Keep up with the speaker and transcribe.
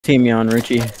Team you on,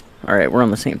 Richie? Alright, we're on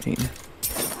the same team.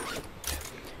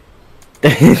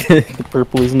 The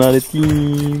purple is not a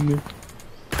team.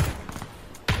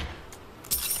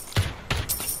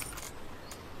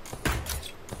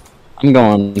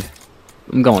 I'm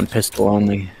going pistol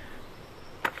only.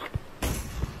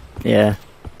 Yeah.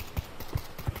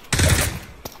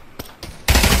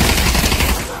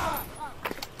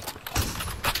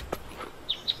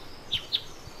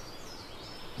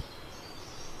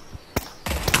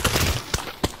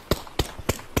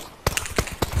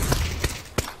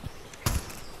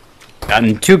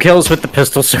 Gotten 2 kills with the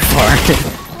pistol so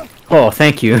far. Oh,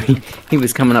 thank you. He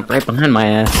was coming up right behind my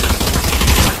ass.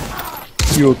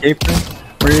 You okay, friend?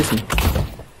 Where is he?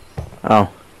 Oh.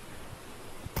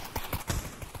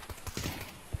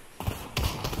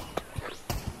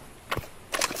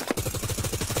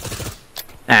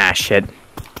 Ah, shit.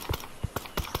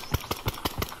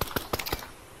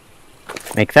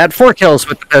 Make that 4 kills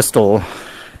with the pistol.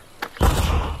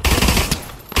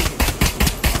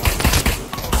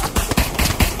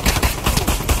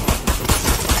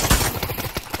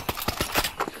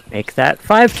 Make that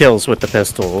 5 kills with the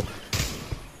pistol.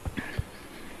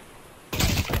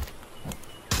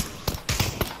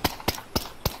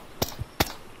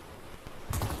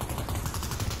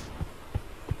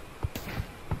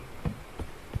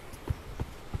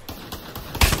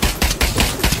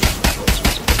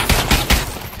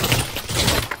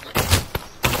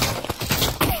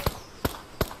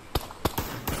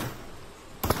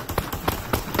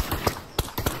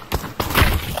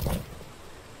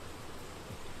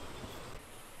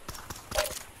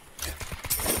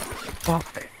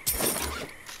 Fuck.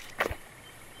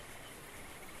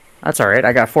 That's alright,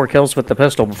 I got 4 kills with the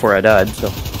pistol before I died,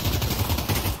 so...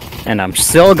 And I'm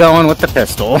still going with the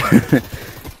pistol.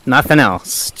 Nothing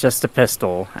else, just a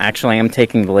pistol. Actually, I'm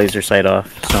taking the laser sight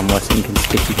off, so I'm less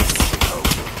inconspicuous.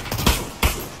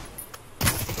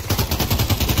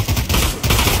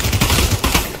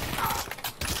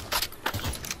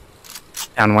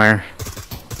 Down where?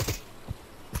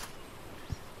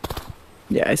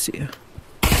 Yeah, I see you.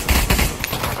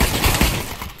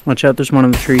 Watch out, there's one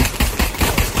in the tree.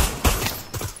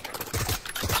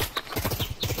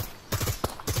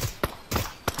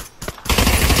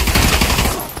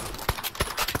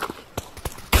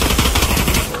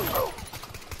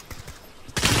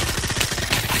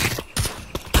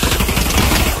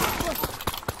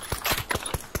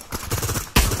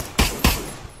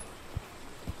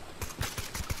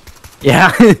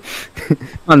 Yeah,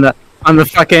 on the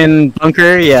fucking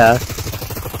bunker, yeah.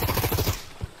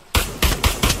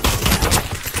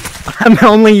 I'm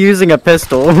only using a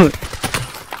pistol. I'm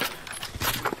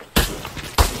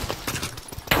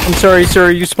sorry,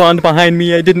 sir, you spawned behind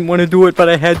me. I didn't want to do it, but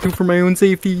I had to for my own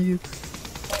safety.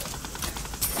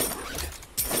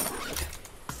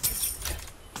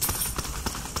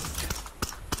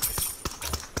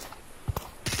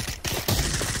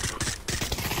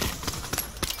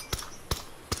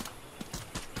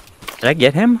 Did I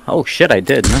get him? Oh shit, I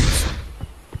did. Nice.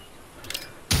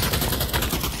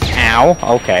 Ow.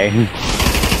 Okay.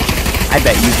 I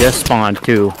bet you just spawned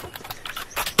too.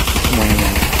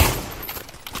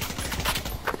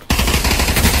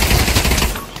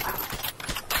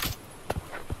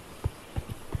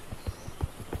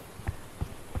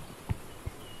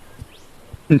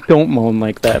 Don't moan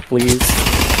like that, please.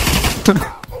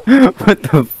 What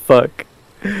the fuck?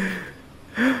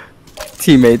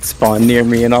 Teammates spawn near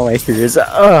me and all I hear is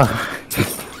ugh.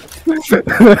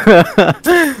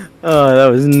 Oh, that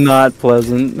was not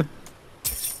pleasant.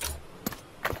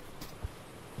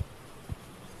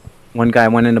 One guy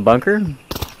went in a bunker.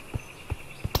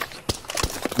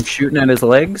 I'm shooting at his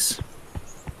legs.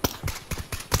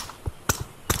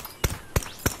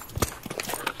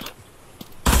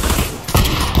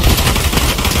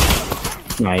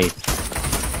 Nice.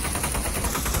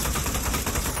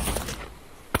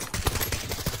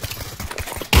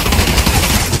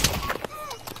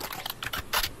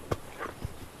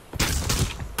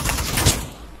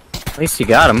 At least you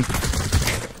got him.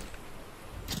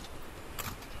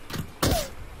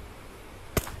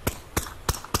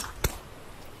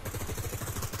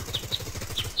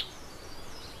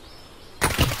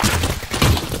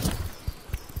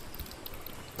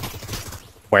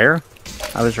 Where?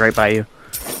 I was right by you.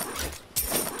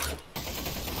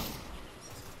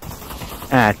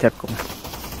 Ah, typical.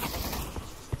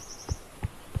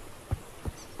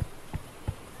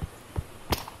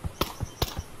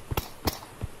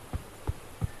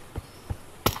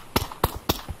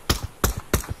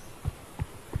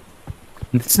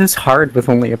 This is hard with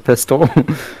only a pistol.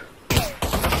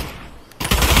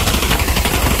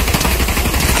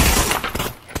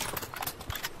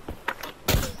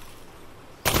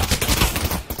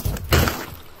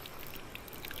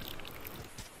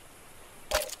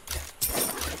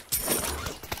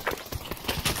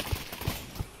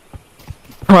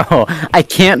 Bro, I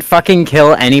can't fucking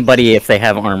kill anybody if they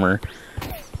have armor.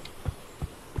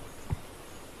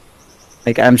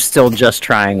 Like, I'm still just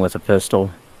trying with a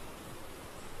pistol.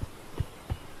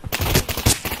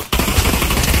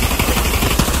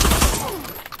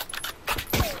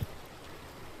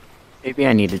 Maybe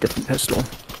I need a different pistol.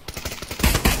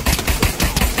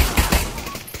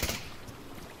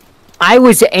 I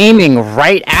was aiming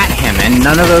right at him and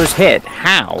none of those hit.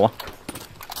 How?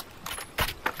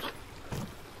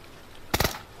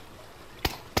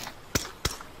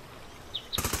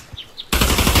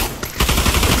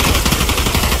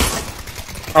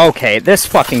 Okay, this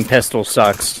fucking pistol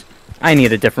sucks. I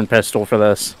need a different pistol for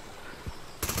this.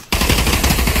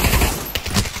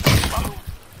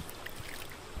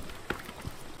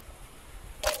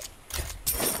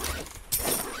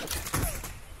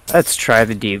 Let's try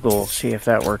the deagle, see if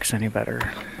that works any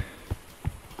better.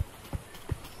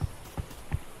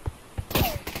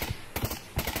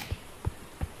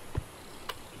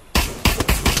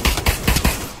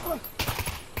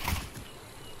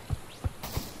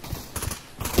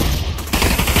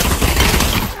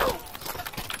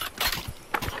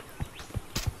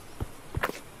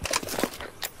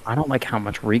 I don't like how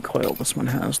much recoil this one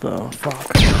has, though.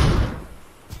 Fuck.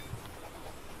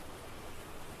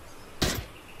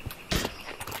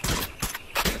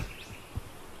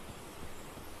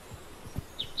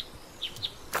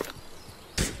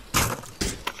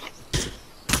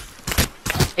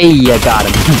 Hey, I got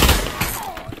him.